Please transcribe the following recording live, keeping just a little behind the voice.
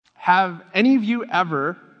Have any of you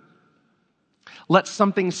ever let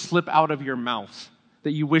something slip out of your mouth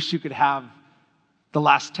that you wish you could have the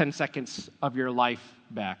last 10 seconds of your life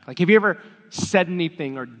back? Like, have you ever said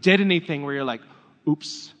anything or did anything where you're like,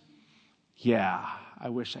 oops, yeah, I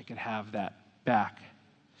wish I could have that back?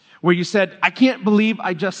 Where you said, I can't believe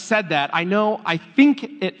I just said that. I know I think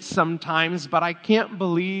it sometimes, but I can't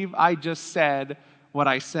believe I just said what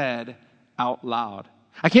I said out loud.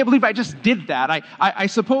 I can't believe I just did that. I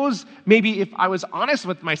suppose maybe if I was honest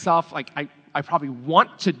with myself, like I probably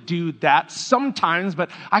want to do that sometimes,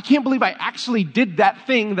 but I can't believe I actually did that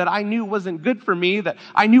thing that I knew wasn't good for me, that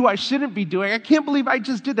I knew I shouldn't be doing. I can't believe I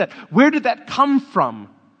just did that. Where did that come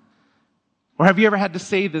from? Or have you ever had to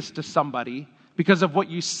say this to somebody because of what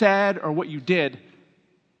you said or what you did?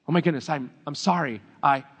 Oh my goodness, I'm sorry.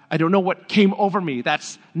 I don't know what came over me.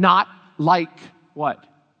 That's not like what?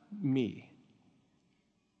 Me.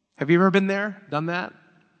 Have you ever been there, done that?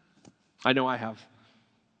 I know I have.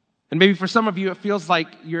 And maybe for some of you, it feels like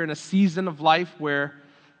you're in a season of life where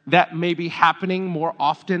that may be happening more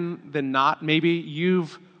often than not. Maybe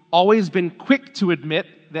you've always been quick to admit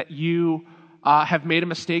that you have made a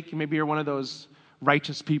mistake. Maybe you're one of those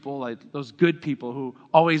righteous people, like those good people who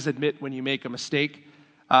always admit when you make a mistake.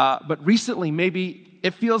 But recently, maybe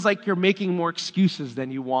it feels like you're making more excuses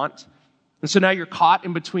than you want. And so now you're caught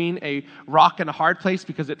in between a rock and a hard place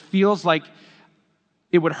because it feels like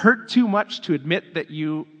it would hurt too much to admit that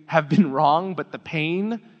you have been wrong, but the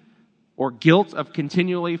pain or guilt of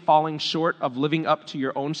continually falling short of living up to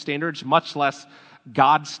your own standards, much less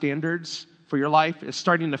God's standards for your life, is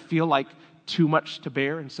starting to feel like too much to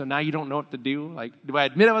bear. And so now you don't know what to do. Like, do I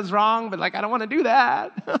admit I was wrong? But I don't want to do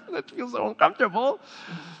that. That feels so uncomfortable.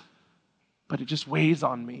 But it just weighs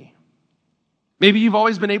on me. Maybe you've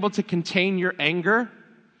always been able to contain your anger,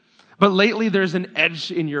 but lately there's an edge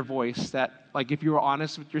in your voice that, like, if you were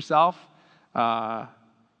honest with yourself,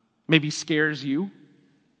 maybe scares you.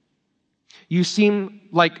 You seem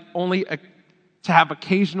like only to have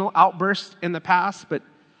occasional outbursts in the past, but,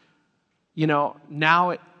 now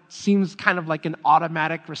it seems kind of like an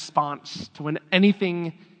automatic response to when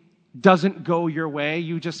anything doesn't go your way.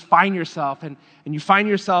 You just find yourself, and you find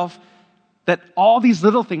yourself that all these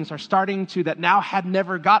little things are starting to, that now had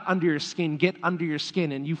never got under your skin, get under your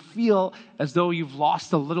skin, and you feel as though you've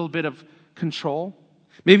lost a little bit of control.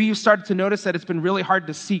 Maybe you started to notice that it's been really hard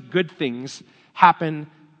to see good things happen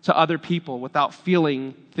to other people without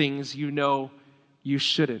feeling things you know you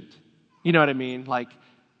shouldn't. You know what I mean? Like,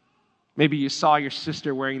 maybe you saw your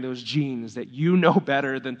sister wearing those jeans that you know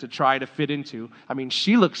better than to try to fit into. I mean,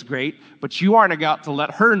 she looks great, but you aren't about to let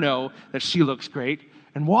her know that she looks great.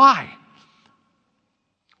 And why?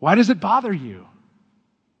 Why does it bother you?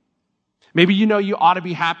 Maybe you know you ought to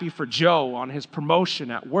be happy for Joe on his promotion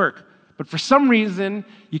at work, but for some reason,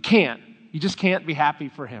 you can't. You just can't be happy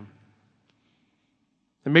for him.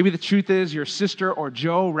 And maybe the truth is your sister or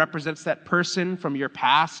Joe represents that person from your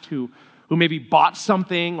past who maybe bought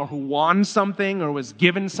something or who won something or was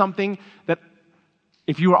given something that,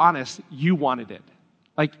 if you were honest, you wanted it.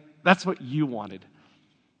 Like, that's what you wanted.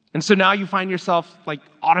 And so now you find yourself like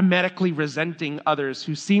automatically resenting others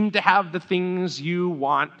who seem to have the things you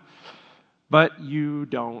want, but you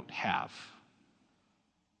don't have.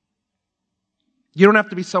 You don't have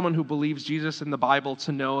to be someone who believes Jesus in the Bible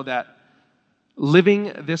to know that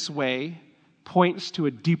living this way points to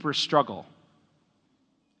a deeper struggle.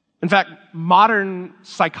 In fact, modern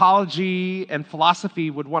psychology and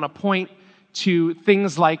philosophy would want to point to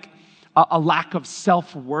things like a lack of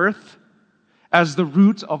self-worth as the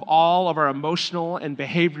root of all of our emotional and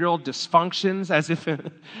behavioral dysfunctions,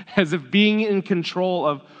 as if being in control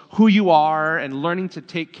of who you are and learning to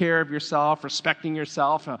take care of yourself, respecting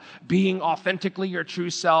yourself, being authentically your true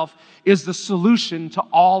self is the solution to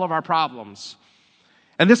all of our problems.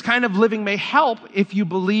 And this kind of living may help if you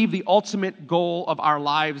believe the ultimate goal of our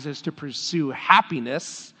lives is to pursue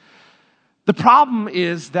happiness. The problem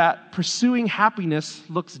is that pursuing happiness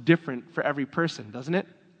looks different for every person, doesn't it?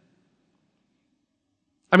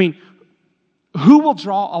 I mean, who will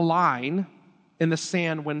draw a line in the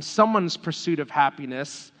sand when someone's pursuit of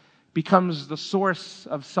happiness becomes the source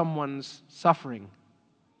of someone's suffering?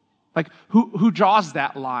 Like, who draws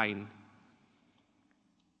that line?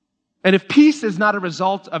 And if peace is not a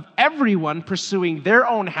result of everyone pursuing their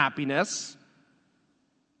own happiness,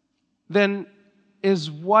 then is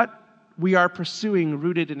what we are pursuing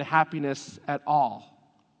rooted in happiness at all?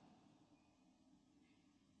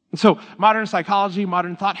 And so modern psychology,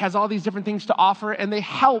 modern thought has all these different things to offer, and they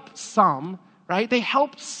help some, right? They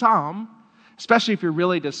help some, especially if you're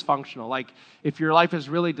really dysfunctional. Like, if your life is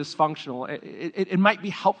really dysfunctional, it might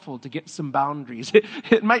be helpful to get some boundaries.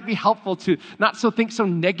 It might be helpful to not think so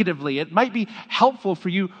negatively. It might be helpful for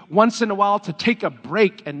you once in a while to take a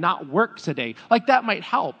break and not work today. Like, that might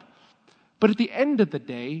help. But at the end of the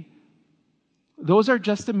day, those are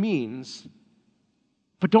just a means,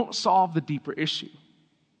 but don't solve the deeper issue.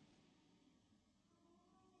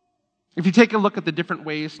 If you take a look at the different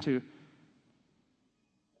ways to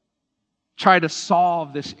try to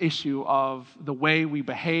solve this issue of the way we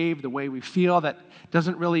behave, the way we feel, that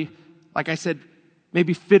doesn't really, like I said,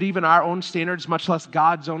 maybe fit even our own standards, much less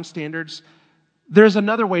God's own standards, there's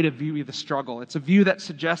another way to view the struggle. It's a view that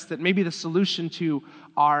suggests that maybe the solution to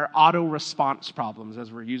our auto-response problems,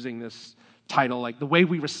 as we're using this title, like the way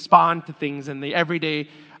we respond to things in the everyday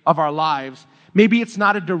of our lives, maybe it's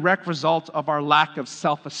not a direct result of our lack of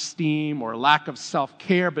self-esteem or lack of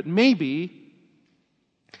self-care, but maybe,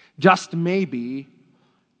 just maybe,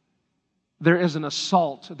 there is an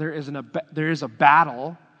assault, there is a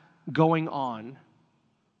battle going on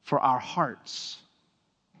for our hearts.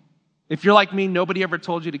 If you're like me, nobody ever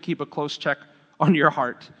told you to keep a close check on your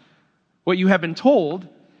heart. What you have been told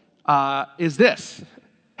is this.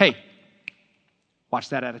 Hey, watch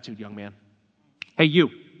that attitude, young man. Hey, you,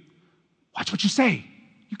 watch what you say.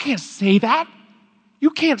 You can't say that.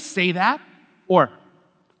 You can't say that. Or,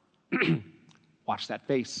 watch that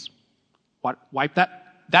face. Wipe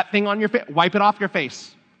that thing on your face. Wipe it off your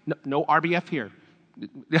face. No RBF here.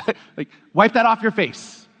 Like, wipe that off your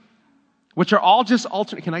face. Which are all just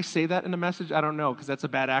alternate. Can I say that in a message? I don't know, because that's a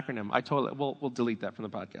bad acronym. We'll delete that from the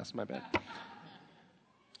podcast. My bad.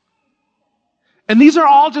 And these are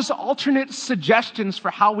all just alternate suggestions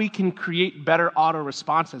for how we can create better auto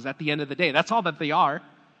responses at the end of the day. That's all that they are.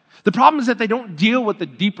 The problem is that they don't deal with the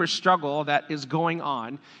deeper struggle that is going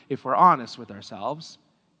on, if we're honest with ourselves,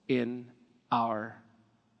 in our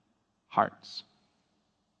hearts.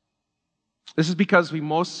 This is because we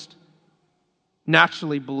most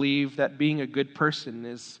naturally believe that being a good person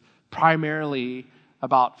is primarily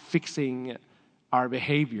about fixing our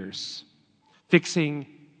behaviors, fixing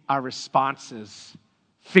our responses,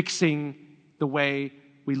 fixing the way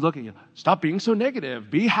we look at you. Stop being so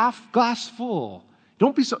negative. Be half glass full.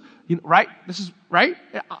 Don't be so, right? This is, right?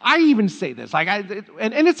 I even say this.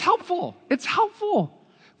 And it's helpful. It's helpful.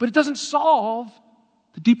 But it doesn't solve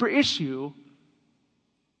the deeper issue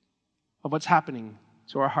of what's happening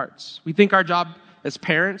to our hearts. We think our job as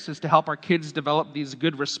parents is to help our kids develop these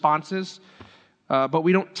good responses, but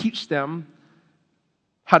we don't teach them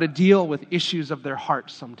how to deal with issues of their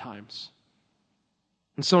hearts sometimes.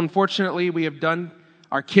 And so unfortunately, we have done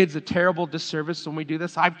our kids a terrible disservice when we do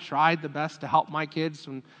this. I've tried the best to help my kids.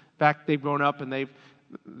 In fact, they've grown up and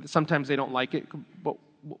sometimes they don't like it, but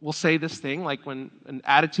we'll say this thing, like when an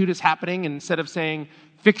attitude is happening, and instead of saying,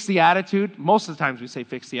 fix the attitude, most of the times we say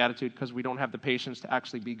fix the attitude because we don't have the patience to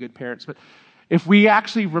actually be good parents. But if we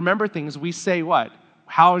actually remember things, we say what?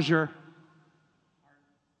 How's your...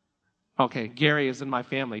 Okay, Gary is in my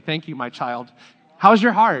family. Thank you, my child. How's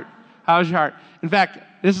your heart? How's your heart? In fact,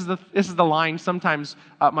 this is the line sometimes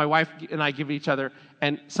my wife and I give each other,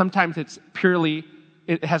 and sometimes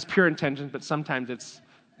it has pure intentions, but sometimes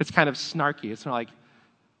it's kind of snarky. It's not like,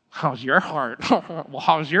 how's your heart? Well,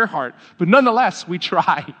 how's your heart? But nonetheless, we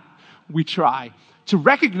try to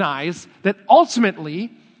recognize that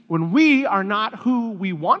ultimately, when we are not who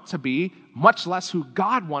we want to be, much less who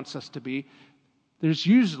God wants us to be, there's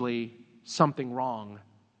usually something wrong,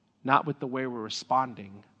 not with the way we're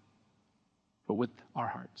responding, but with our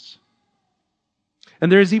hearts.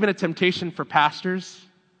 And there is even a temptation for pastors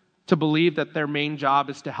to believe that their main job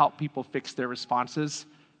is to help people fix their responses.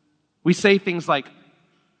 We say things like,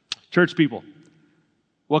 church people,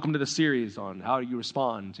 welcome to the series on how you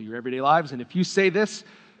respond to your everyday lives. And if you say this,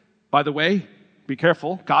 by the way, be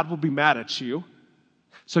careful, God will be mad at you.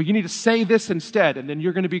 So you need to say this instead, and then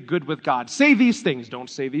you're going to be good with God. Say these things, don't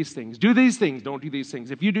say these things. Do these things, don't do these things.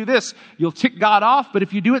 If you do this, you'll tick God off, but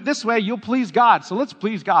if you do it this way, you'll please God. So let's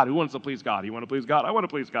please God. Who wants to please God? You want to please God? I want to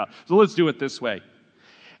please God. So let's do it this way.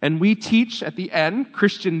 And we teach at the end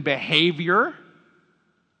Christian behavior.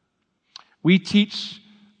 We teach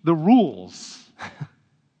the rules.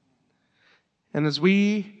 And as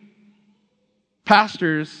we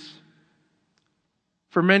pastors,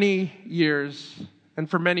 for many years, and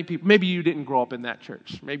for many people, maybe you didn't grow up in that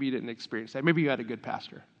church. Maybe you didn't experience that. Maybe you had a good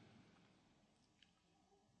pastor.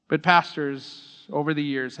 But pastors, over the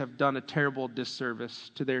years, have done a terrible disservice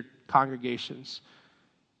to their congregations.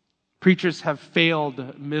 Preachers have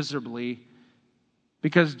failed miserably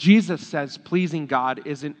because Jesus says pleasing God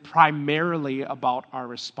isn't primarily about our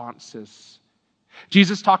responses.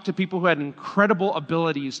 Jesus talked to people who had incredible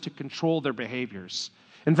abilities to control their behaviors.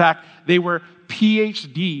 In fact, they were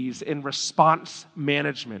PhDs in response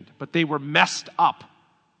management, but they were messed up,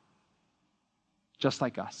 just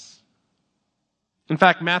like us. In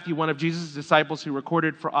fact, Matthew, one of Jesus' disciples who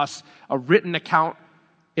recorded for us a written account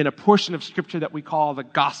in a portion of Scripture that we call the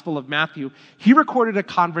Gospel of Matthew, he recorded a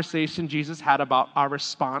conversation Jesus had about our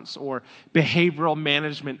response or behavioral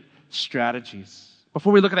management strategies.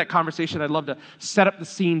 Before we look at that conversation, I'd love to set up the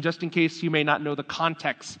scene just in case you may not know the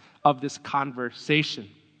context of this conversation.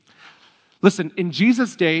 Listen, in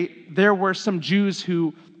Jesus' day, there were some Jews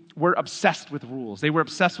who were obsessed with rules. They were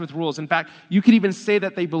obsessed with rules. In fact, you could even say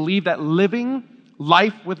that they believed that living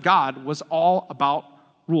life with God was all about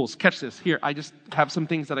rules. Catch this. Here, I just have some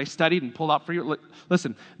things that I studied and pulled out for you.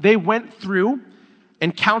 Listen, they went through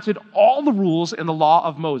and counted all the rules in the law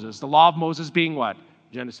of Moses. The law of Moses being what?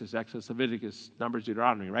 Genesis, Exodus, Leviticus, Numbers,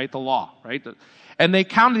 Deuteronomy, right? The law, right? And they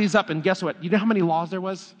counted these up, and guess what? You know how many laws there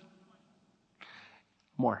was?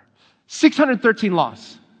 More. 613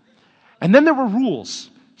 laws. And then there were rules.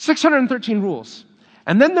 613 rules.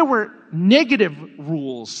 And then there were negative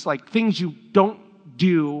rules, like things you don't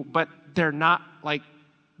do, but they're not like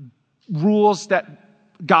rules that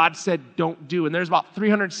God said don't do. And there's about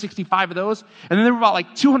 365 of those. And then there were about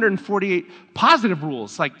like 248 positive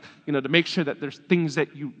rules, like, to make sure that there's things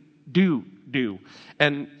that you do.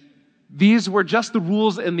 And these were just the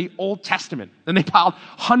rules in the Old Testament. And they piled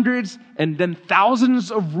hundreds and then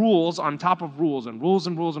thousands of rules on top of rules and rules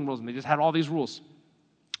and rules and rules. And they just had all these rules.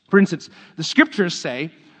 For instance, the scriptures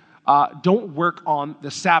say, don't work on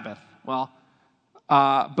the Sabbath. Well,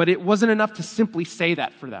 but it wasn't enough to simply say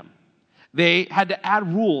that for them. They had to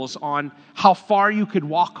add rules on how far you could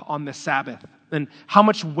walk on the Sabbath and how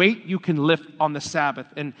much weight you can lift on the Sabbath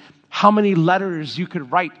and how many letters you could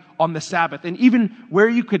write on the Sabbath and even where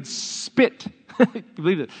you could spit.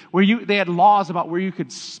 Believe it. They had laws about where you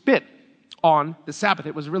could spit on the Sabbath.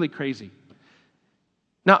 It was really crazy.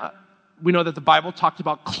 Now, we know that the Bible talked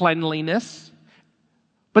about cleanliness,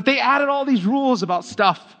 but they added all these rules about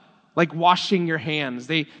stuff like washing your hands.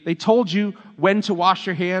 They told you when to wash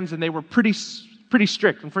your hands, and they were pretty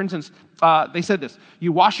strict. And for instance, they said this: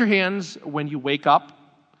 you wash your hands when you wake up.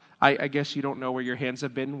 I guess you don't know where your hands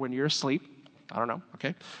have been when you're asleep. I don't know,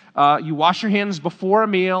 okay? You wash your hands before a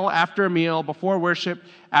meal, after a meal, before worship,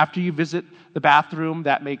 after you visit the bathroom.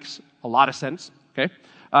 That makes a lot of sense, okay?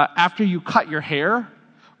 After you cut your hair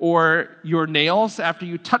or your nails, after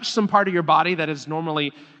you touch some part of your body that is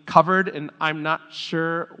normally covered, and I'm not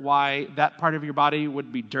sure why that part of your body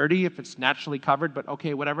would be dirty if it's naturally covered, but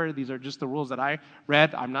okay, whatever. These are just the rules that I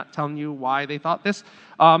read. I'm not telling you why they thought this.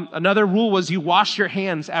 Another rule was you wash your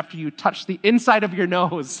hands after you touch the inside of your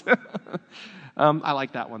nose. I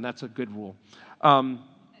like that one. That's a good rule.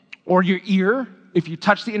 Or your ear, if you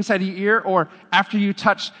touch the inside of your ear, or after you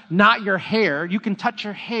touch not your hair. You can touch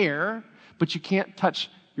your hair, but you can't touch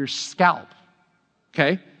your scalp,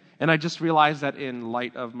 okay? And I just realized that in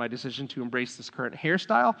light of my decision to embrace this current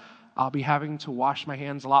hairstyle, I'll be having to wash my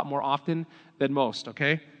hands a lot more often than most,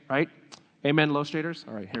 okay? Right? Amen, illustrators?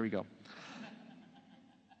 All right, here we go.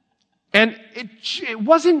 And it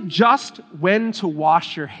wasn't just when to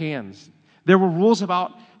wash your hands. There were rules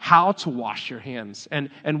about how to wash your hands and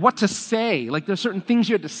what to say. Like there's certain things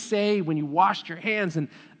you had to say when you washed your hands, and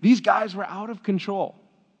these guys were out of control.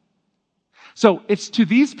 So it's to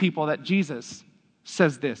these people that Jesus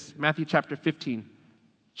says this, Matthew chapter 15.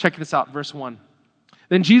 Check this out, verse 1.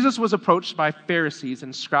 Then Jesus was approached by Pharisees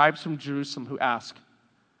and scribes from Jerusalem who asked,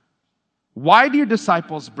 "Why do your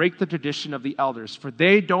disciples break the tradition of the elders? For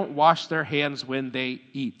they don't wash their hands when they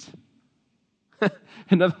eat."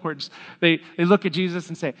 In other words, they look at Jesus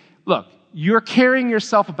and say, look, you're carrying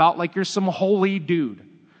yourself about like you're some holy dude.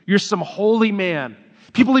 You're some holy man.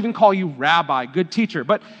 People even call you rabbi, good teacher.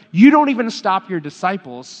 But you don't even stop your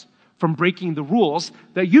disciples from breaking the rules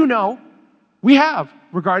that we have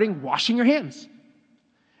regarding washing your hands.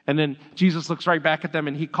 And then Jesus looks right back at them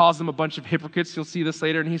and he calls them a bunch of hypocrites. You'll see this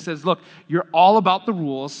later. And he says, look, you're all about the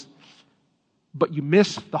rules, but you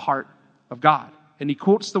miss the heart of God. And he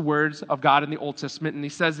quotes the words of God in the Old Testament. And he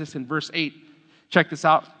says this in verse 8. Check this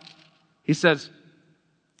out. He says,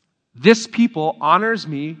 "This people honors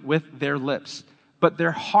me with their lips, but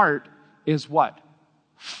their heart is" what?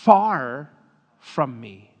 "Far from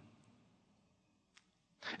me."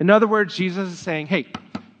 In other words, Jesus is saying, hey,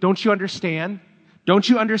 don't you understand? Don't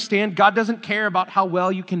you understand? God doesn't care about how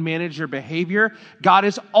well you can manage your behavior. God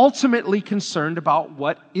is ultimately concerned about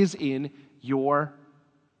what is in your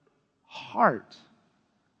heart.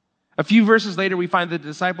 A few verses later, we find the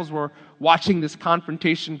disciples were watching this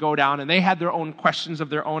confrontation go down, and they had their own questions of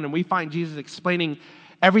their own, and we find Jesus explaining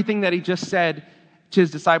everything that he just said to his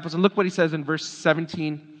disciples. And look what he says in verse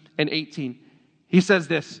 17 and 18. He says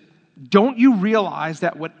this, "Don't you realize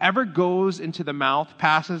that whatever goes into the mouth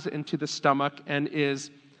passes into the stomach and is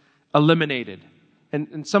eliminated?"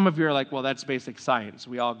 And some of you are like, well, that's basic science.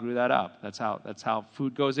 We all grew that up. That's how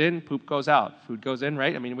food goes in, poop goes out. Food goes in,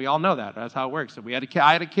 right? I mean, we all know that. That's how it works. If I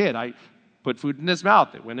had a kid, I put food in his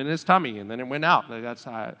mouth. It went in his tummy, and then it went out. That's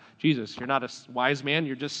how, Jesus, you're not a wise man.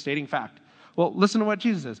 You're just stating fact. Well, listen to what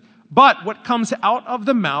Jesus says. But what comes out of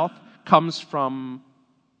the mouth comes from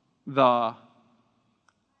the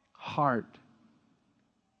heart.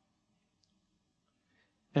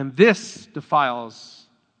 And this defiles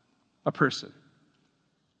a person.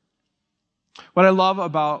 What I love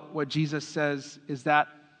about what Jesus says is that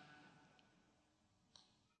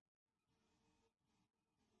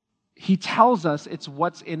he tells us it's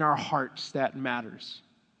what's in our hearts that matters.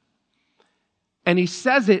 And he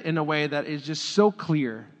says it in a way that is just so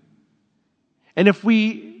clear. And if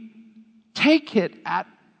we take it at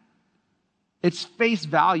its face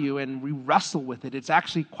value and we wrestle with it, it's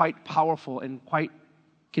actually quite powerful and quite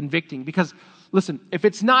convicting. Because, listen, if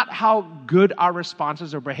it's not how good our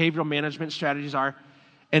responses or behavioral management strategies are,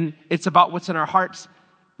 and it's about what's in our hearts,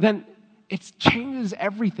 then it changes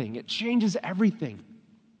everything. It changes everything.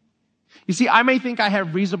 You see, I may think I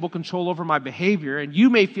have reasonable control over my behavior, and you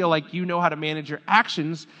may feel like you know how to manage your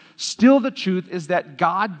actions. Still, the truth is that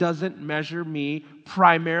God doesn't measure me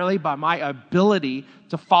primarily by my ability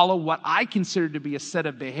to follow what I consider to be a set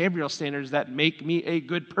of behavioral standards that make me a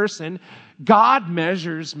good person. God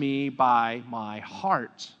measures me by my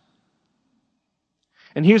heart.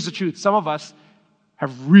 And here's the truth. Some of us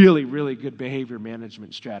have really, really good behavior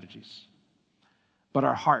management strategies, but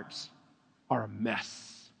our hearts are a mess.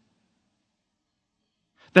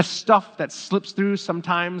 The stuff that slips through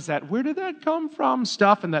sometimes, that where did that come from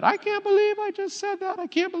stuff, and that I can't believe I just said that, I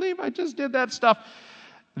can't believe I just did that stuff.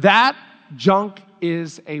 That junk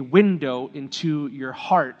is a window into your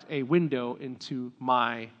heart, a window into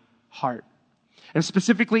my heart. And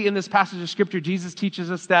specifically in this passage of Scripture, Jesus teaches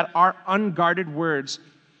us that our unguarded words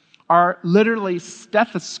are literally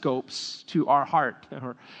stethoscopes to our heart,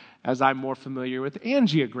 or as I'm more familiar with,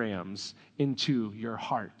 angiograms into your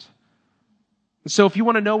heart. So if you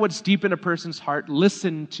want to know what's deep in a person's heart,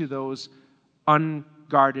 listen to those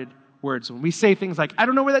unguarded words. When we say things like, I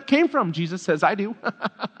don't know where that came from, Jesus says, I do.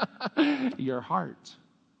 Your heart.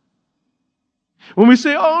 When we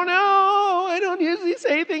say, oh no, I don't usually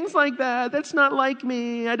say things like that. That's not like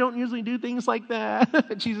me. I don't usually do things like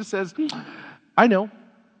that. Jesus says, I know.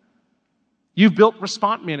 You've built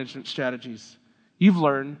response management strategies. You've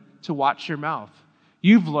learned to watch your mouth.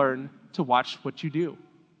 You've learned to watch what you do.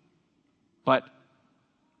 But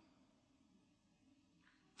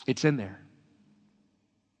it's in there.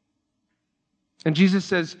 And Jesus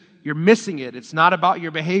says, you're missing it. It's not about your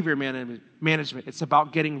behavior management. It's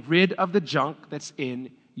about getting rid of the junk that's in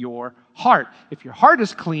your heart. If your heart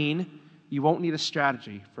is clean, you won't need a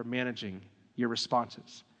strategy for managing your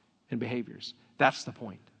responses and behaviors. That's the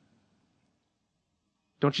point.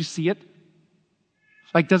 Don't you see it?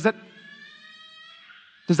 Like, does that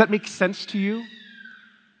make sense to you?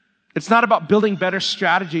 It's not about building better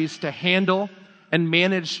strategies to handle and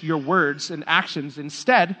manage your words and actions.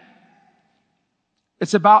 Instead,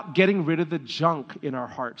 it's about getting rid of the junk in our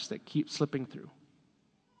hearts that keeps slipping through.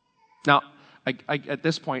 Now, at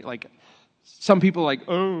this point, some people are like,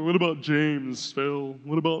 oh, what about James, Phil?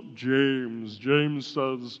 What about James? James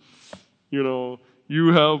says,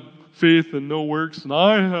 you have faith and no works, and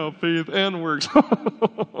I have faith and works.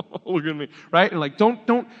 Look at me, right? And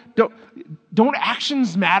don't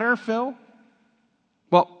actions matter, Phil?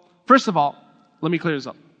 Well, first of all, let me clear this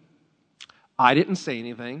up. I didn't say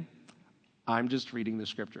anything. I'm just reading the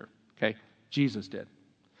scripture, okay? Jesus did.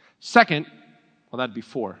 Second, well, that'd be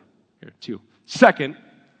 4. Here, 2. Second,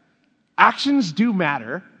 actions do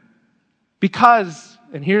matter because,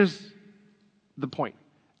 and here's the point,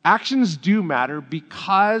 actions do matter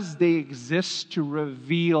because they exist to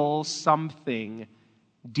reveal something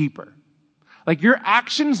deeper. Like, your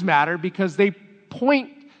actions matter because they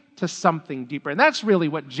point to something deeper. And that's really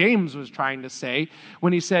what James was trying to say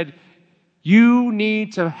when he said, you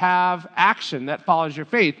need to have action that follows your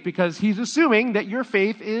faith, because he's assuming that your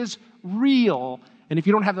faith is real. And if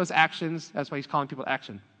you don't have those actions, that's why he's calling people to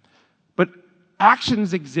action. But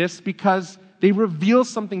actions exist because they reveal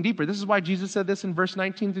something deeper. This is why Jesus said this in verse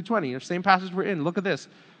 19 to 20, the same passage we're in. Look at this.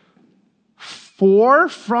 For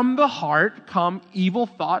from the heart come evil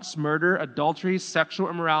thoughts, murder, adultery, sexual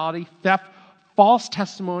immorality, theft, false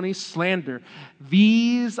testimony, slander.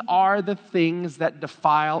 These are the things that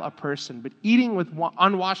defile a person. But eating with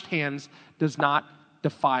unwashed hands does not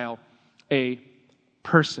defile a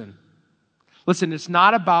person. Listen, it's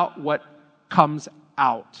not about what comes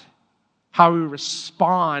out, how we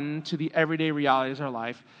respond to the everyday realities of our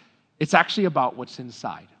life. It's actually about what's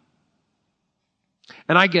inside.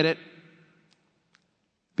 And I get it,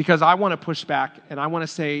 because I want to push back and I want to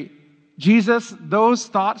say, Jesus, those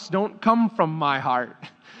thoughts don't come from my heart.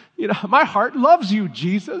 My heart loves you,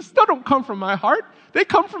 Jesus. They don't come from my heart. They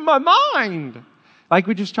come from my mind. Like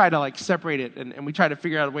we just try to separate it, and we try to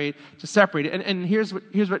figure out a way to separate it. And here's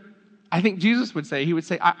what I think Jesus would say. He would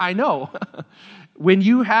say, I know. When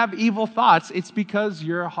you have evil thoughts, it's because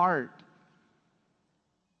your heart,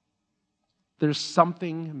 there's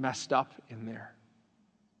something messed up in there.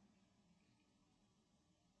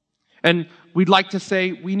 And we'd like to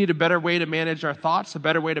say we need a better way to manage our thoughts, a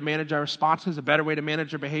better way to manage our responses, a better way to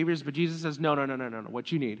manage our behaviors. But Jesus says, no.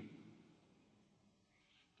 What you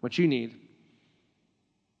need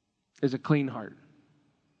is a clean heart.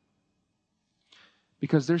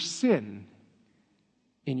 Because there's sin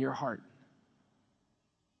in your heart.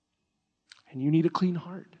 And you need a clean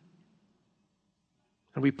heart.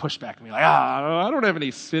 And we push back and be like, I don't have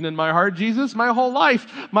any sin in my heart, Jesus. My whole life,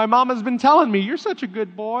 my mom has been telling me, you're such a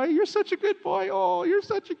good boy. You're such a good boy. Oh, you're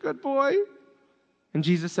such a good boy. And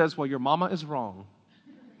Jesus says, well, your mama is wrong.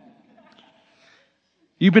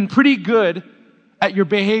 You've been pretty good at your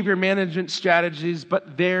behavior management strategies,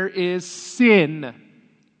 but there is sin,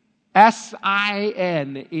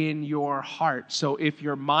 S-I-N, in your heart. So if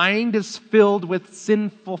your mind is filled with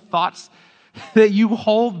sinful thoughts that you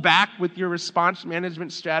hold back with your response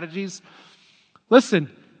management strategies,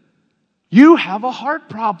 listen, you have a heart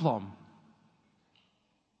problem.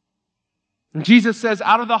 And Jesus says,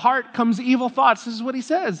 out of the heart comes evil thoughts. This is what he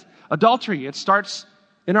says. Adultery, it starts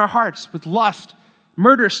in our hearts with lust.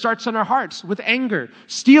 Murder starts in our hearts with anger.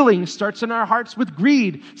 Stealing starts in our hearts with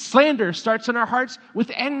greed. Slander starts in our hearts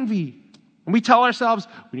with envy. And we tell ourselves,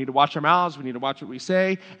 we need to watch our mouths, we need to watch what we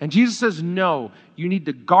say. And Jesus says, no, you need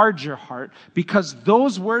to guard your heart, because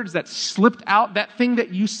those words that slipped out, that thing that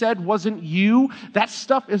you said wasn't you, that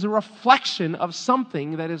stuff is a reflection of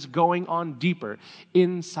something that is going on deeper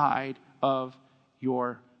inside of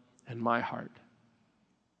your and my heart.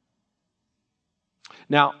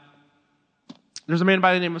 Now, there's a man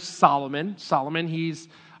by the name of Solomon. Solomon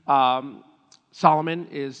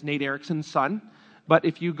is Nate Erickson's son. But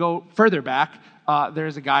if you go further back,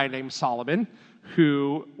 there's a guy named Solomon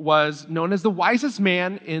who was known as the wisest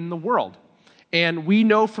man in the world. And we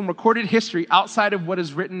know from recorded history, outside of what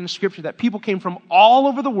is written in Scripture, that people came from all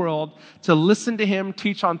over the world to listen to him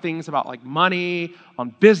teach on things about money,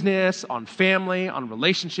 on business, on family, on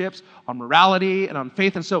relationships, on morality, and on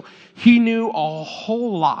faith. And so he knew a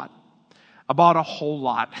whole lot about a whole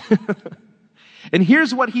lot. And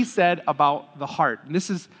here's what he said about the heart. And this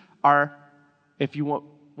is our, if you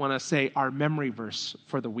want to say, our memory verse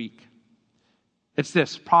for the week. It's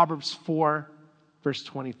this, Proverbs 4, verse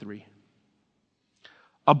 23.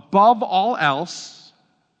 Above all else,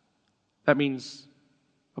 that means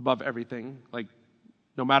above everything.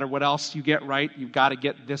 No matter what else you get right, you've got to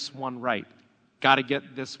get this one right. Got to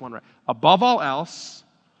get this one right. Above all else,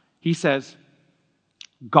 he says,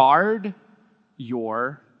 guard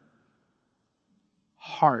your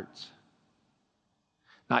heart.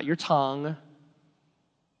 Not your tongue,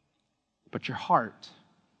 but your heart.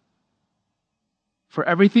 For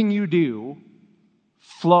everything you do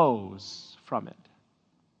flows from it.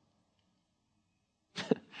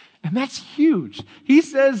 And that's huge. He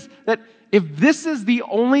says that if this is the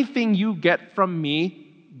only thing you get from me,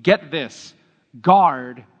 get this.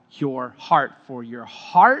 Guard your heart, for your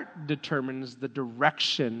heart determines the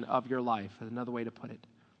direction of your life. Is another way to put it.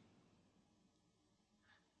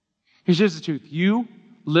 Here's the truth. You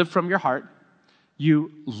live from your heart.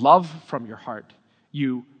 You love from your heart.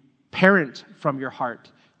 You parent from your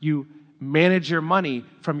heart. You manage your money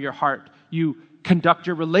from your heart. You conduct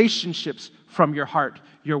your relationships from your heart.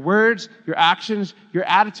 Your words, your actions, your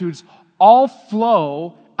attitudes all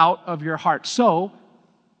flow out of your heart. So,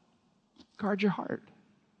 guard your heart.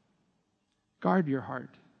 Guard your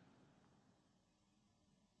heart.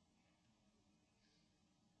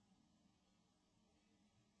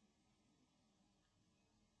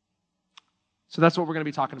 So that's what we're going to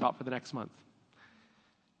be talking about for the next month.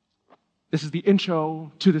 This is the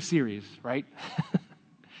intro to the series, right?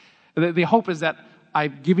 The hope is that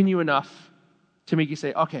I've given you enough to make you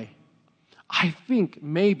say, okay, I think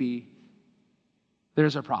maybe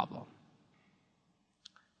there's a problem.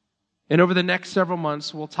 And over the next several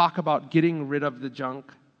months, we'll talk about getting rid of the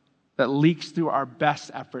junk that leaks through our best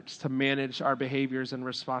efforts to manage our behaviors and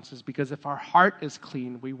responses, because if our heart is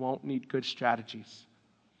clean, we won't need good strategies.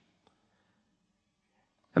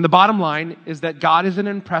 And the bottom line is that God isn't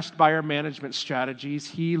impressed by our management strategies.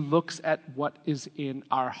 He looks at what is in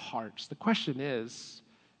our hearts. The question is,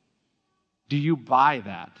 do you buy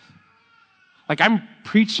that? Like, I'm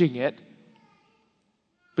preaching it,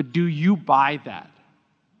 but do you buy that?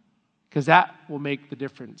 Because that will make the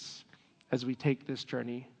difference as we take this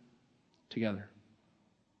journey together.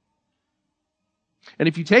 And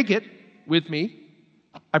if you take it with me,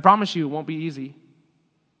 I promise you it won't be easy.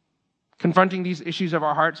 Confronting these issues of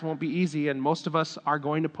our hearts won't be easy, and most of us are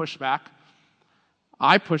going to push back.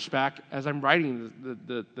 I push back as I'm writing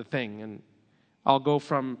the thing, and I'll go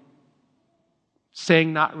from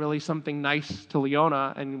saying not really something nice to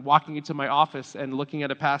Leona and walking into my office and looking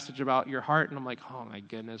at a passage about your heart, and I'm like, oh my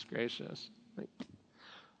goodness gracious.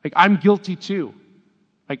 Like I'm guilty too.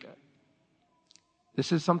 Like,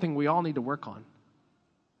 this is something we all need to work on.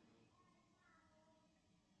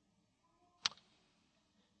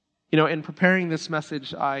 You know, in preparing this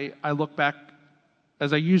message, I look back,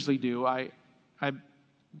 as I usually do. I've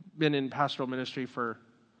been in pastoral ministry for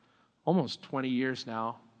almost 20 years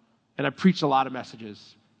now, and I've preached a lot of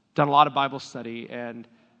messages, done a lot of Bible study, and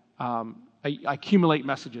I accumulate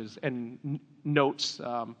messages and notes.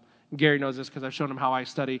 Gary knows this because I've shown him how I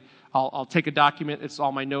study. I'll take a document, it's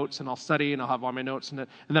all my notes, and I'll study, and I'll have all my notes, and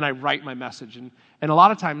then I write my message. And a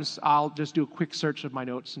lot of times, I'll just do a quick search of my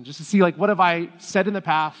notes and just to see, like, what have I said in the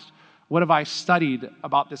past? What have I studied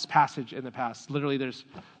about this passage in the past? Literally, there's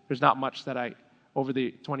not much that over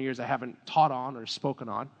the 20 years, I haven't taught on or spoken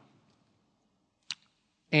on.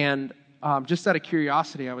 And just out of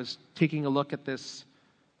curiosity, I was taking a look at this.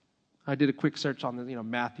 I did a quick search on the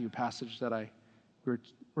Matthew passage that we were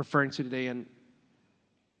referring to today, and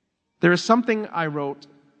there is something I wrote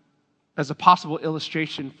as a possible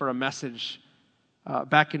illustration for a message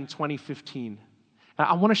back in 2015. And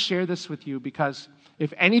I want to share this with you because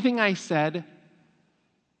if anything I said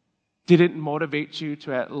didn't motivate you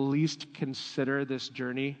to at least consider this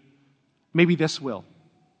journey, maybe this will.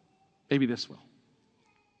 Maybe this will.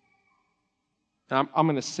 And I'm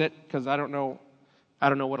going to sit because I don't know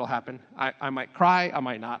what will happen. I might cry, I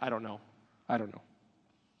might not. I don't know.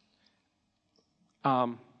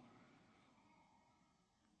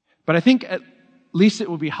 But I think at least it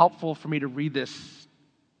would be helpful for me to read this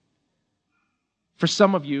for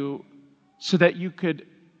some of you so that you could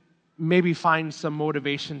maybe find some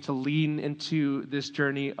motivation to lean into this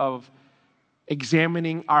journey of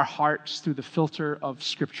examining our hearts through the filter of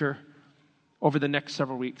Scripture over the next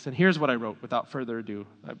several weeks. And here's what I wrote without further ado.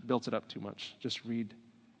 I built it up too much. Just read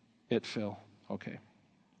it, Phil. Okay.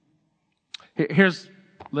 Here's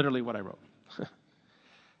literally what I wrote.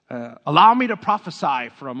 Allow me to prophesy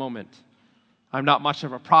for a moment. I'm not much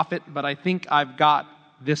of a prophet, but I think I've got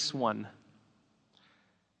this one.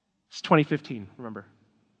 It's 2015, remember.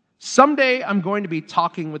 Someday I'm going to be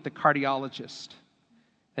talking with the cardiologist,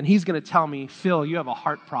 and he's going to tell me, Phil, you have a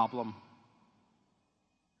heart problem.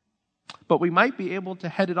 But we might be able to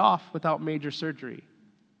head it off without major surgery.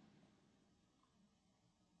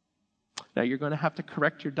 Now, you're going to have to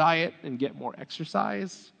correct your diet and get more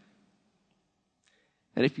exercise.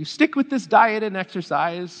 And if you stick with this diet and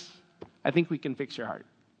exercise, I think we can fix your heart.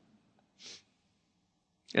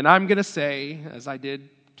 And I'm going to say, as I did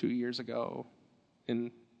 2 years ago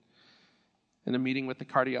in a meeting with the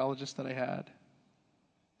cardiologist that I had,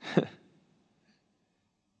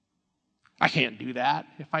 I can't do that.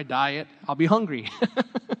 If I diet, I'll be hungry.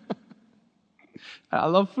 I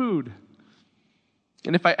love food.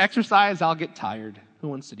 And if I exercise, I'll get tired. Who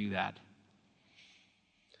wants to do that?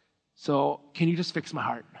 So, can you just fix my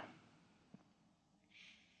heart?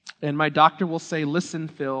 And my doctor will say, listen,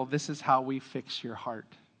 Phil, this is how we fix your heart.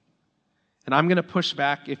 And I'm going to push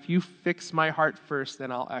back. If you fix my heart first,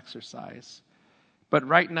 then I'll exercise. But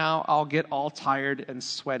right now, I'll get all tired and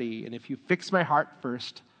sweaty. And if you fix my heart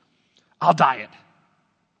first, I'll diet.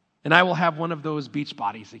 And I will have one of those beach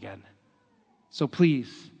bodies again. So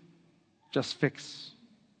please, just fix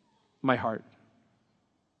my heart.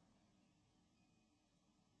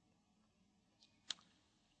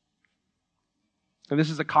 And this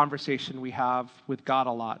is a conversation we have with God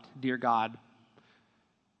a lot. Dear God,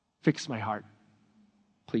 fix my heart,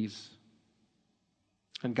 please.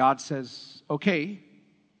 And God says, okay,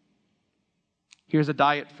 here's a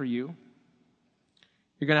diet for you.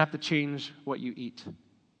 You're going to have to change what you eat.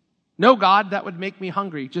 No, God, that would make me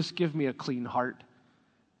hungry. Just give me a clean heart.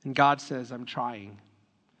 And God says, I'm trying.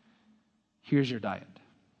 Here's your diet.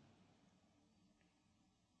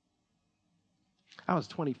 That was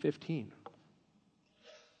 2015.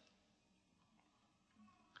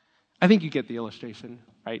 I think you get the illustration,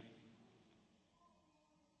 right?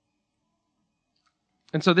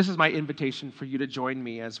 And so this is my invitation for you to join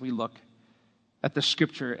me as we look at the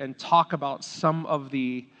scripture and talk about some of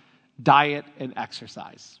the diet and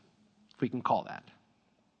exercise, if we can call that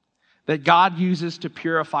God uses to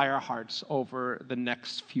purify our hearts over the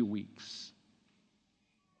next few weeks.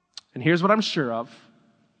 And here's what I'm sure of.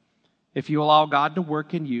 If you allow God to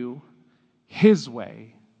work in you His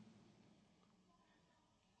way,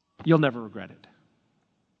 you'll never regret it.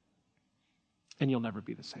 And you'll never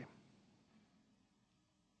be the same.